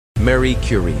Marie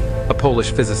Curie, a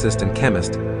Polish physicist and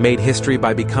chemist, made history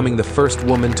by becoming the first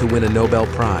woman to win a Nobel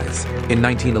Prize. In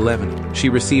 1911, she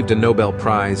received a Nobel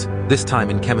Prize, this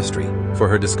time in chemistry, for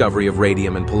her discovery of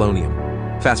radium and polonium.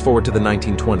 Fast forward to the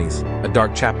 1920s, a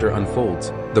dark chapter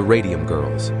unfolds: the Radium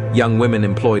Girls. Young women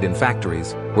employed in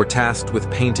factories were tasked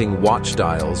with painting watch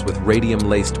dials with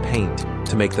radium-laced paint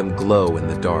to make them glow in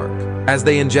the dark. As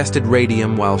they ingested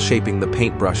radium while shaping the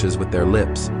paintbrushes with their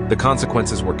lips, the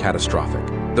consequences were catastrophic.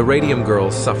 The Radium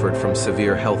Girls suffered from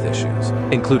severe health issues,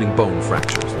 including bone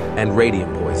fractures and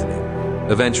radium poisoning.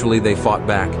 Eventually, they fought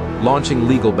back, launching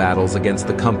legal battles against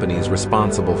the companies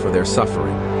responsible for their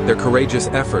suffering. Their courageous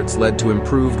efforts led to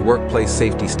improved workplace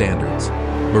safety standards.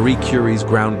 Marie Curie's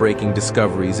groundbreaking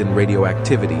discoveries in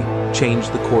radioactivity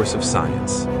changed the course of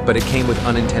science, but it came with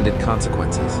unintended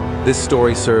consequences. This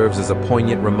story serves as a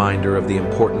poignant reminder of the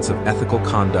importance of ethical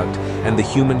conduct and the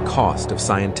human cost of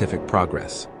scientific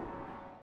progress.